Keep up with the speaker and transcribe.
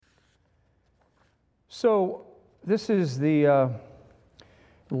So this is the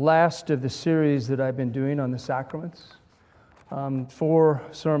last of the series that I've been doing on the sacraments. 4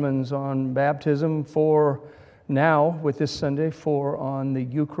 sermons on baptism, 4 now with this Sunday, 4 on the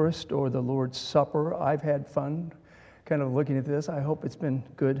Eucharist or the Lord's Supper. I've had fun kind of looking at this. I hope it's been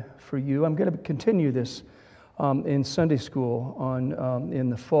good for you. I'm going to continue this in Sunday school in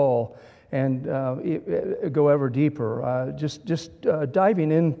the fall and go ever deeper. Just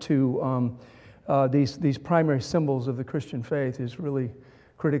diving into these primary symbols of the Christian faith is really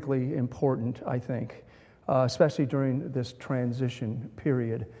critically important, I think, especially during this transition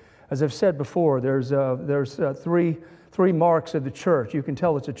period. As I've said before, there's three marks of the church. You can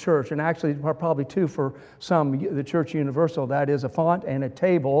tell it's a church, and actually probably 2 for some, the church universal. That is a font and a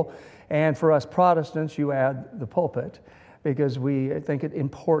table. And for us Protestants, you add the pulpit, because we think it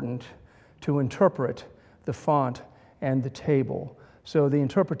important to interpret the font and the table. So the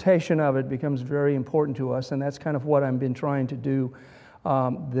interpretation of it becomes very important to us, and that's kind of what I've been trying to do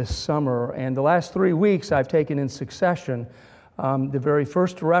this summer. And the last 3 weeks I've taken in succession the very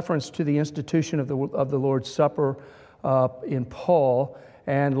first reference to the institution of the Lord's Supper in Paul,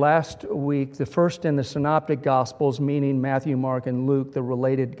 and last week the first in the Synoptic Gospels, meaning Matthew, Mark, and Luke, the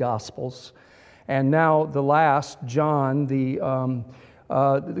related Gospels. And now the last, John, the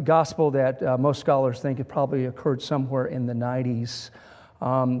gospel that most scholars think it probably occurred somewhere in the 90s,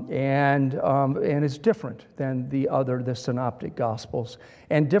 and it's different than the Synoptic Gospels,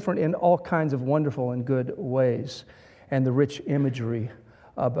 and different in all kinds of wonderful and good ways. And the rich imagery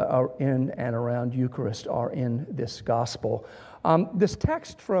in and around Eucharist are in this gospel. This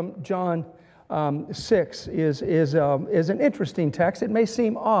text from John 6 is an interesting text. It may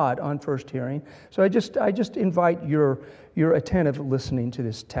seem odd on first hearing, so I just invite your attentive listening to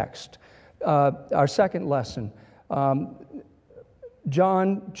this text. Our second lesson,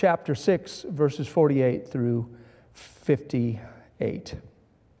 John chapter 6, verses 48 through 58.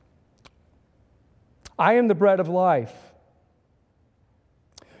 I am the bread of life.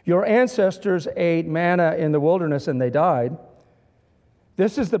 Your ancestors ate manna in the wilderness and they died.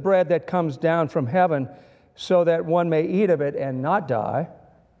 This is the bread that comes down from heaven so that one may eat of it and not die.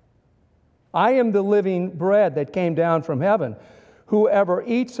 I am the living bread that came down from heaven. Whoever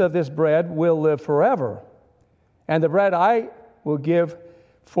eats of this bread will live forever. And the bread I will give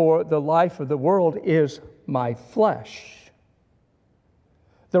for the life of the world is my flesh.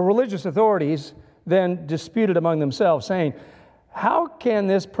 The religious authorities then disputed among themselves, saying, how can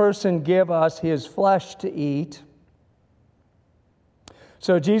this person give us his flesh to eat?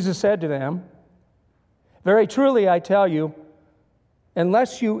 So Jesus said to them, very truly I tell you,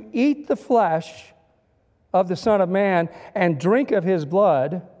 unless you eat the flesh of the Son of Man and drink of his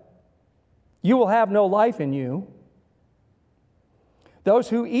blood, you will have no life in you. Those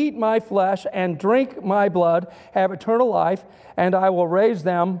who eat my flesh and drink my blood have eternal life, and I will raise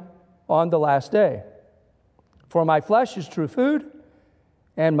them on the last day. For my flesh is true food,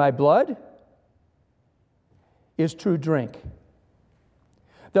 and my blood is true drink.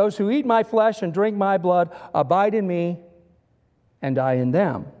 Those who eat my flesh and drink my blood abide in me, and I in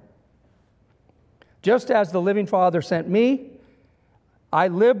them. Just as the living Father sent me, I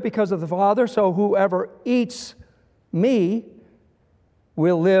live because of the Father, so whoever eats me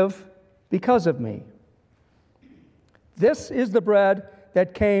will live because of me. This is the bread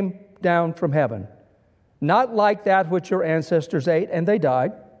that came down from heaven, not like that which your ancestors ate and they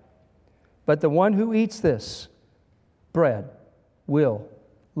died, but the one who eats this bread will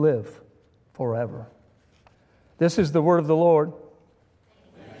live forever. This is the word of the Lord.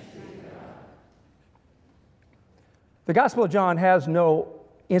 The Gospel of John has no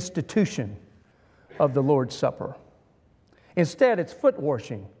institution of the Lord's Supper. Instead, it's foot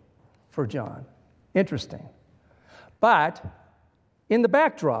washing for John. Interesting. But in the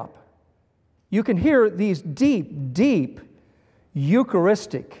backdrop, you can hear these deep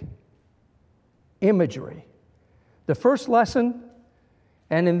Eucharistic imagery. The first lesson,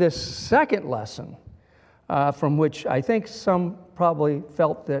 and in this second lesson, from which I think some probably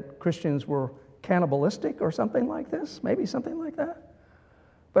felt that Christians were cannibalistic or something like this, maybe something like that.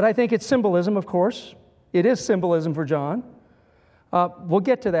 But I think it's symbolism, of course. It is symbolism for John. We'll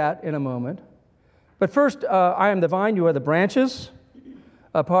get to that in a moment. But first, I am the vine, you are the branches.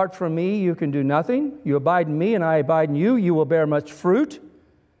 Apart from me, you can do nothing. You abide in me, and I abide in you. You will bear much fruit.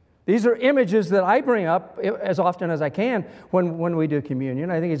 These are images that I bring up as often as I can when we do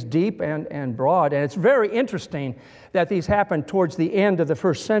communion. I think it's deep and broad, and it's very interesting that these happen towards the end of the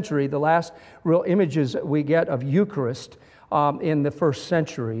first century, the last real images we get of Eucharist in the first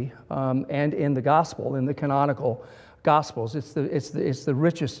century and in the gospel, in the canonical Gospels. It's the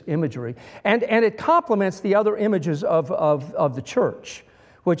richest imagery. And it complements the other images of the church,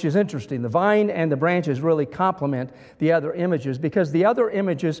 which is interesting. The vine and the branches really complement the other images because the other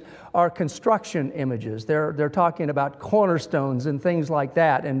images are construction images. They're talking about cornerstones and things like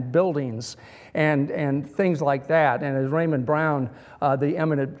that, and buildings and things like that. And as Raymond Brown, the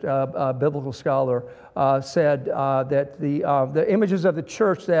eminent biblical scholar, said that the images of the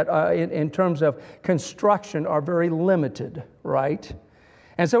church that in terms of construction are very limited, right?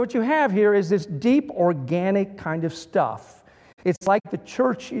 And so what you have here is this deep organic kind of stuff. It's like the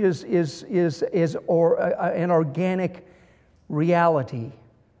church is an organic reality,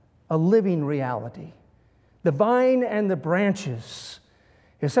 a living reality. The vine and the branches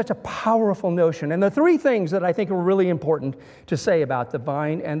is such a powerful notion. And the three things that I think are really important to say about the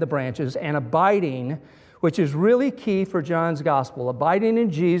vine and the branches and abiding, which is really key for John's gospel, abiding in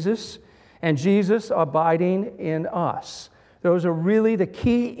Jesus and Jesus abiding in us. Those are really the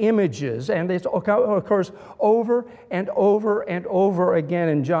key images, and it occurs over and over and over again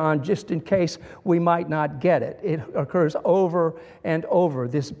in John, just in case we might not get it. It occurs over and over,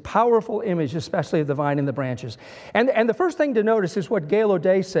 this powerful image, especially of the vine and the branches. And the first thing to notice is what Gail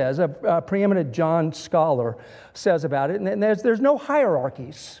O'Day says, a preeminent John scholar, says about it, and there's no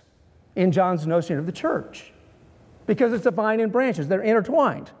hierarchies in John's notion of the church, because it's a vine and branches. They're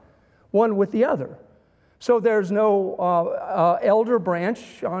intertwined, one with the other. So there's no elder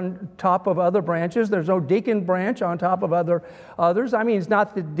branch on top of other branches. There's no deacon branch on top of others. I mean, it's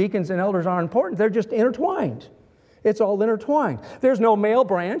not that deacons and elders aren't important. They're just intertwined. It's all intertwined. There's no male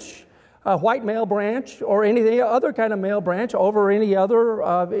branch, white male branch, or any other kind of male branch over any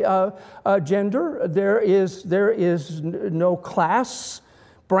other gender. There is no class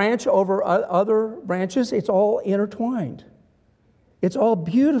branch over other branches. It's all intertwined. It's all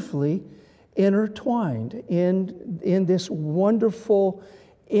beautifully intertwined in this wonderful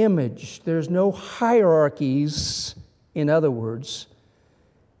image. There's no hierarchies, in other words,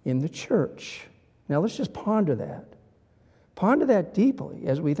 in the church. Now let's just ponder that. Ponder that deeply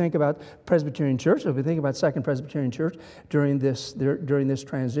as we think about Presbyterian Church, as we think about Second Presbyterian Church during this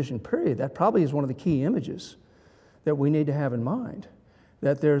transition period. That probably is one of the key images that we need to have in mind.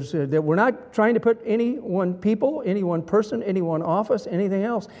 That we're not trying to put any one people, any one person, any one office, anything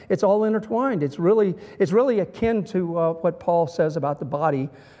else. It's all intertwined. It's really akin to what Paul says about the body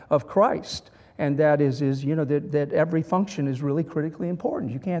of Christ, and that is that every function is really critically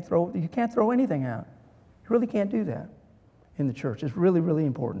important. You can't throw anything out. You really can't do that in the church. It's really, really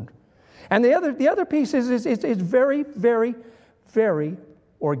important. And the other piece is very, very, very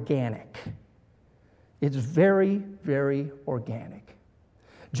organic. It's very, very organic.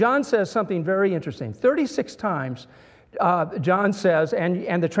 John says something very interesting. 36 times John says,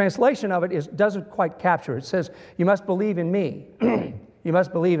 and the translation of it doesn't quite capture it. It says, you must believe in me. You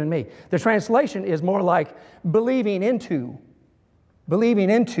must believe in me. The translation is more like believing into.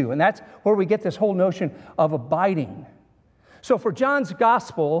 And that's where we get this whole notion of abiding. So for John's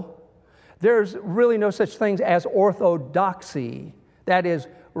gospel, there's really no such thing as orthodoxy. That is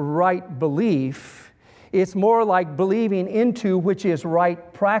right belief. It's more like believing into, which is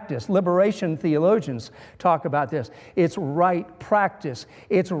right practice. Liberation theologians talk about this. It's right practice.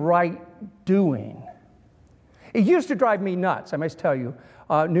 It's right doing. It used to drive me nuts, I must tell you,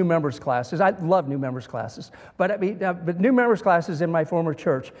 new members classes. I love new members classes. But new members classes in my former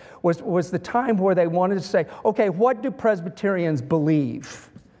church was the time where they wanted to say, okay, what do Presbyterians believe?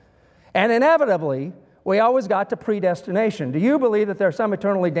 And inevitably, we always got to predestination. Do you believe that there's some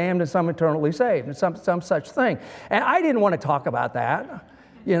eternally damned and some eternally saved, and some such thing? And I didn't want to talk about that.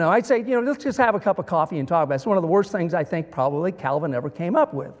 I'd say, let's just have a cup of coffee and talk about it. It's one of the worst things I think probably Calvin ever came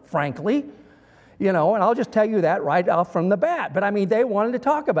up with, frankly. And I'll just tell you that right off from the bat. But I mean, they wanted to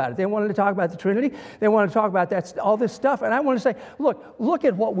talk about it. They wanted to talk about the Trinity. They wanted to talk about all this stuff. And I want to say, look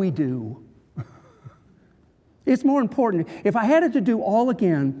at what we do. It's more important. If I had it to do all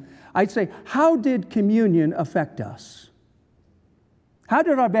again, I'd say, how did communion affect us? How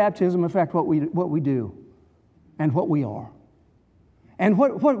did our baptism affect what we do and what we are? And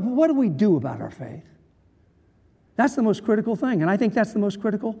what do we do about our faith? That's the most critical thing, and I think that's the most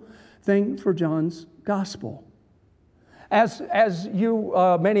critical thing for John's gospel. As you,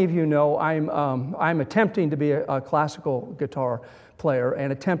 many of you know, I'm attempting to be a classical guitar player,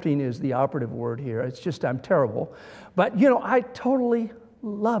 and attempting is the operative word here. It's just I'm terrible, but I totally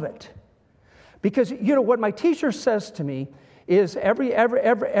love it, because what my teacher says to me is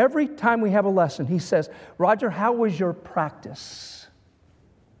every time we have a lesson, he says, Roger, how was your practice?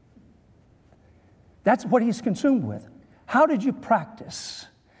 That's what he's consumed with. How did you practice?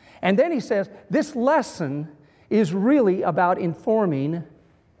 And then he says, this lesson is really about informing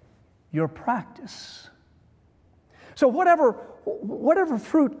your practice. So whatever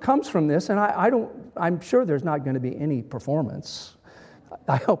fruit comes from this, and I'm sure there's not going to be any performance.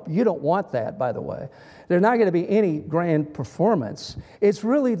 I hope you don't want that, by the way. There's not going to be any grand performance. It's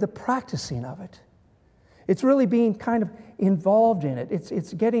really the practicing of it. It's really being kind of involved in it.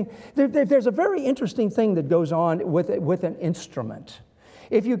 It's getting, there's a very interesting thing that goes on with an instrument.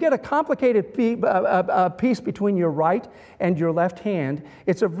 If you get a complicated piece between your right and your left hand,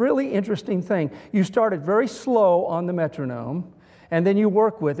 it's a really interesting thing. You start it very slow on the metronome, and then you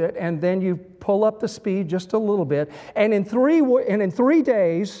work with it, and then you pull up the speed just a little bit. And in 3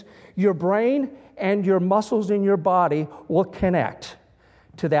 days, your brain and your muscles in your body will connect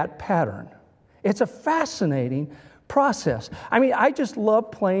to that pattern. It's a fascinating process. I mean, I just love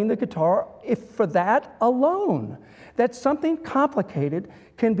playing the guitar for that alone. That something complicated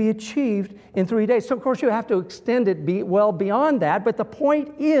can be achieved in 3 days. So, of course, you have to extend it well beyond that, but the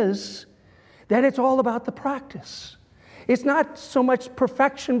point is that it's all about the practice. It's not so much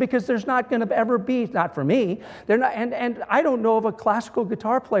perfection, because there's not going to ever be, not for me, and I don't know of a classical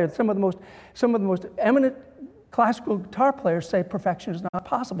guitar player. Some of the most eminent classical guitar players say perfection is not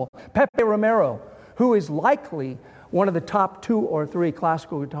possible. Pepe Romero, who is likely one of the top 2 or 3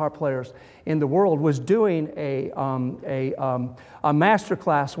 classical guitar players in the world, was doing a master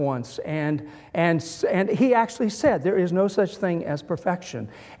class once, and he actually said there is no such thing as perfection.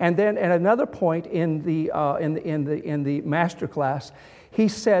 And then at another point in the master class, he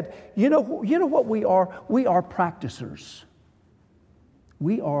said, you know what we are? We are practicers.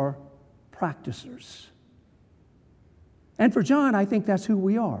 We are practicers. And for John, I think that's who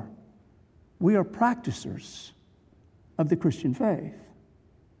we are. We are practicers of the Christian faith.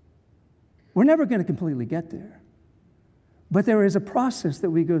 We're never going to completely get there. But there is a process that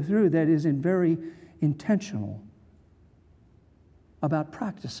we go through that is very intentional about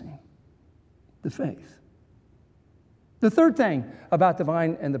practicing the faith. The third thing about the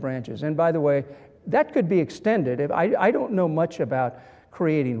vine and the branches, and by the way, that could be extended. I don't know much about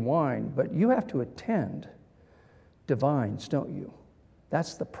creating wine, but you have to attend to vines, don't you?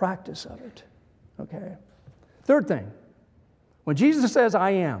 That's the practice of it. Okay? Third thing, when Jesus says, I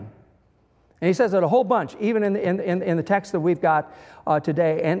am, and he says it a whole bunch, even in the text that we've got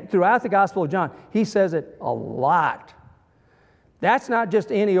today, and throughout the Gospel of John, he says it a lot. That's not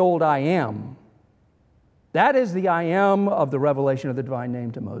just any old I am. That is the I am of the revelation of the divine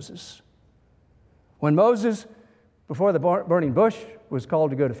name to Moses. When Moses, before the burning bush, was called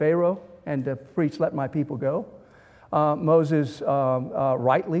to go to Pharaoh and to preach, let my people go, Moses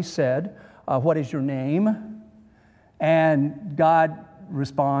rightly said, what is your name? And God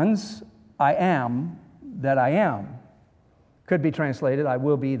responds, I am that I am. Could be translated, I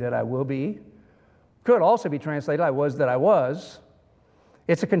will be that I will be. Could also be translated, I was that I was.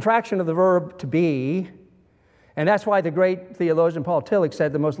 It's a contraction of the verb to be. And that's why the great theologian Paul Tillich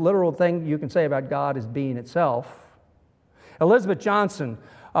said the most literal thing you can say about God is being itself. Elizabeth Johnson,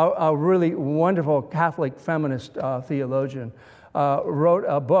 a really wonderful Catholic feminist theologian, wrote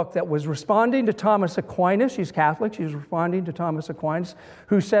a book that was responding to Thomas Aquinas. She's Catholic. She's responding to Thomas Aquinas,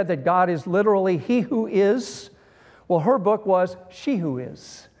 who said that God is literally he who is. Well, her book was She Who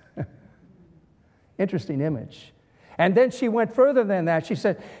Is. Interesting image. And then she went further than that. She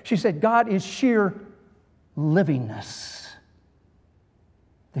said God is sheer livingness.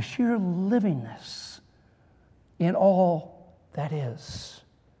 The sheer livingness in all that is.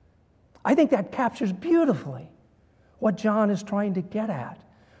 I think that captures beautifully what John is trying to get at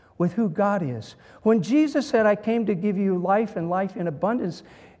with who God is. When Jesus said, I came to give you life and life in abundance,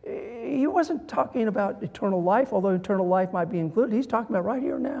 he wasn't talking about eternal life, although eternal life might be included. He's talking about right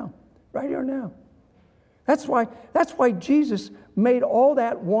here and now. Right here and now. That's why Jesus made all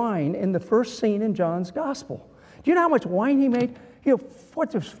that wine in the first scene in John's gospel. Do you know how much wine he made?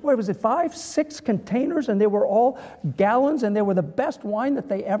 What was it, 5, 6 containers, and they were all gallons, and they were the best wine that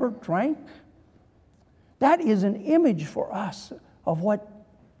they ever drank? That is an image for us of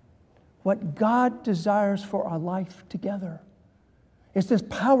what God desires for our life together. It's this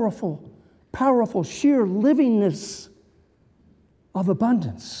powerful, sheer livingness of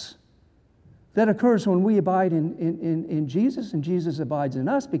abundance that occurs when we abide in Jesus and Jesus abides in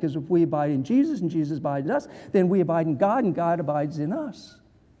us, because if we abide in Jesus and Jesus abides in us, then we abide in God and God abides in us.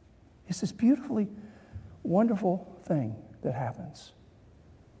 It's this beautifully wonderful thing that happens.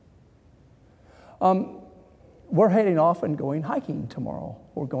 We're heading off and going hiking tomorrow.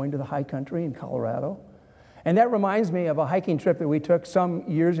 We're going to the high country in Colorado. And that reminds me of a hiking trip that we took some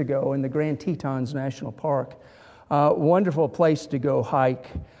years ago in the Grand Tetons National Park. Wonderful place to go hike.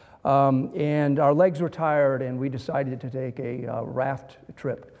 And our legs were tired, and we decided to take a raft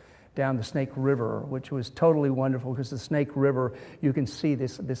trip down the Snake River, which was totally wonderful because the Snake River, you can see the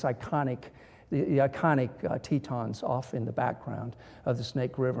iconic Tetons off in the background of the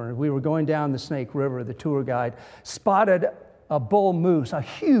Snake River. And we were going down the Snake River. The tour guide spotted a bull moose, a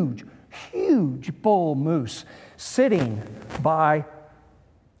huge bull moose sitting by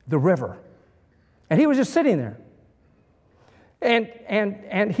the river. And he was just sitting there.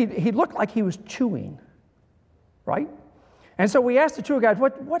 And he looked like he was chewing, right? And so we asked the tour guide,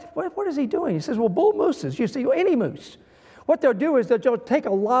 what is he doing? He says, well, bull mooses, you see, any moose, what they'll do is they'll take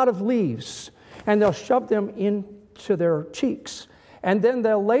a lot of leaves and they'll shove them into their cheeks. And then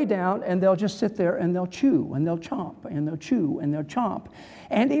they'll lay down and they'll just sit there and they'll chew and they'll chomp and they'll chew and they'll chomp.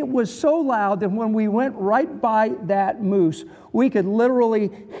 And it was so loud that when we went right by that moose, we could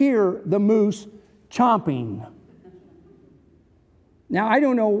literally hear the moose chomping. Now, I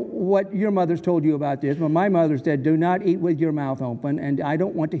don't know what your mother's told you about this, but my mother said, do not eat with your mouth open, and I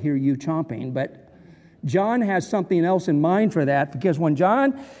don't want to hear you chomping. But John has something else in mind for that, because when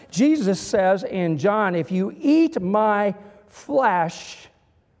Jesus says in John, if you eat my flesh,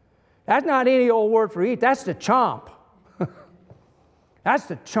 that's not any old word for eat, that's the chomp. That's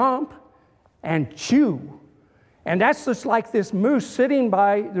the chomp and chew. And that's just like this moose sitting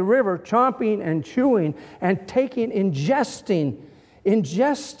by the river, chomping and chewing and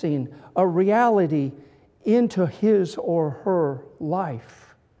ingesting a reality into his or her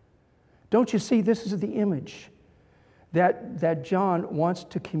life. Don't you see, this is the image that John wants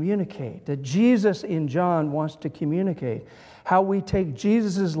to communicate, that Jesus in John wants to communicate. How we take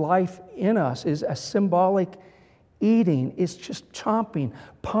Jesus' life in us is a symbolic eating. It's just chomping,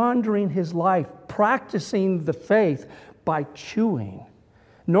 pondering his life, practicing the faith by chewing.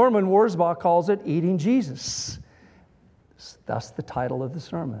 Norman Wurzbach calls it eating Jesus. That's the title of the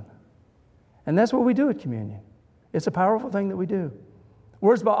sermon. And that's what we do at communion. It's a powerful thing that we do.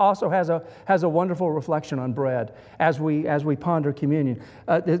 Wurzbach also has a wonderful reflection on bread as we ponder communion.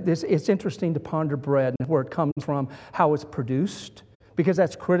 It's interesting to ponder bread and where it comes from, how it's produced, because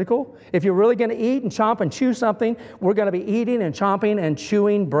that's critical. If you're really going to eat and chomp and chew something, we're going to be eating and chomping and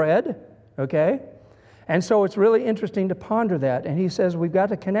chewing bread, okay? And so it's really interesting to ponder that. And he says we've got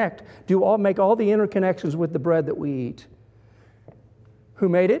to make all the interconnections with the bread that we eat. Who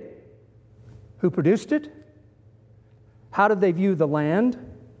made it? Who produced it? How did they view the land?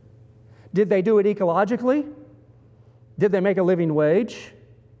 Did they do it ecologically? Did they make a living wage?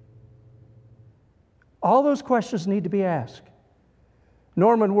 All those questions need to be asked.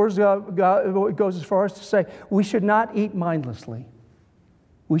 Norman Wurzbach goes as far as to say we should not eat mindlessly.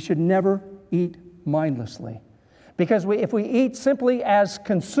 We should never eat mindlessly. Because if we eat simply as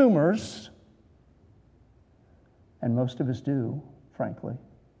consumers, and most of us do, frankly,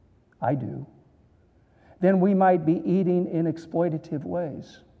 I do, then we might be eating in exploitative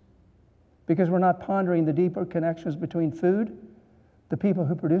ways because we're not pondering the deeper connections between food, the people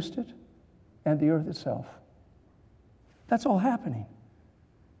who produced it, and the earth itself. That's all happening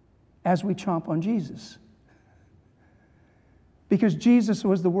as we chomp on Jesus. Because Jesus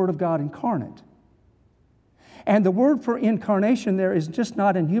was the Word of God incarnate. And the word for incarnation there is just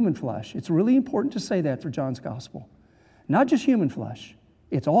not in human flesh. It's really important to say that for John's gospel. Not just human flesh.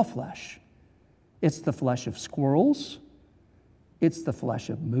 It's all flesh. It's the flesh of squirrels. It's the flesh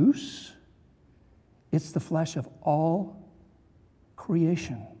of moose. It's the flesh of all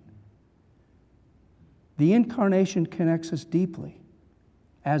creation. The incarnation connects us deeply,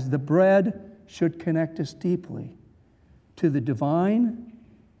 as the bread should connect us deeply to the divine,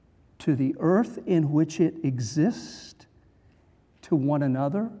 to the earth in which it exists, to one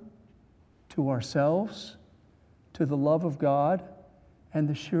another, to ourselves, to the love of God, and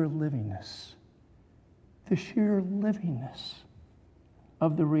the sheer livingness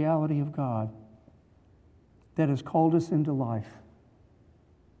of the reality of God that has called us into life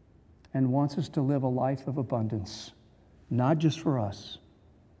and wants us to live a life of abundance, not just for us,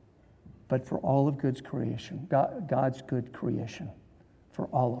 but for all of God's creation, God's good creation, for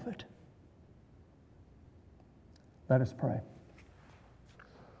all of it. Let us pray.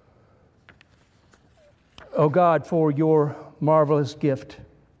 O God, for your marvelous gift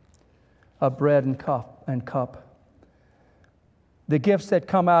of bread and cup, the gifts that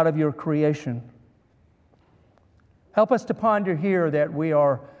come out of your creation, help us to ponder here that we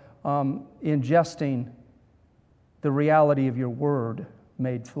are ingesting the reality of your word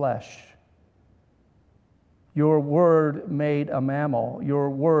made flesh. Your word made a mammal. Your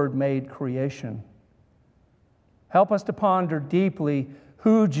word made creation. Help us to ponder deeply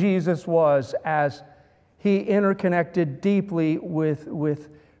who Jesus was as he interconnected deeply with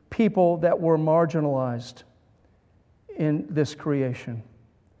people that were marginalized in this creation.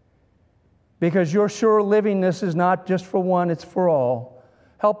 Because your sure livingness is not just for one, it's for all.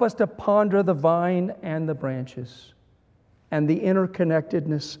 Help us to ponder the vine and the branches and the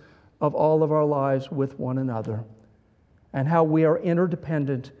interconnectedness of all of our lives with one another and how we are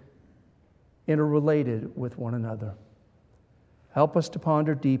interdependent, interrelated with one another. Help us to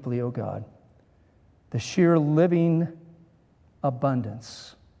ponder deeply, O God, the sheer living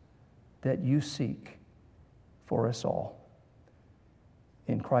abundance that you seek for us all.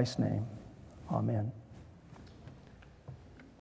 In Christ's name, amen.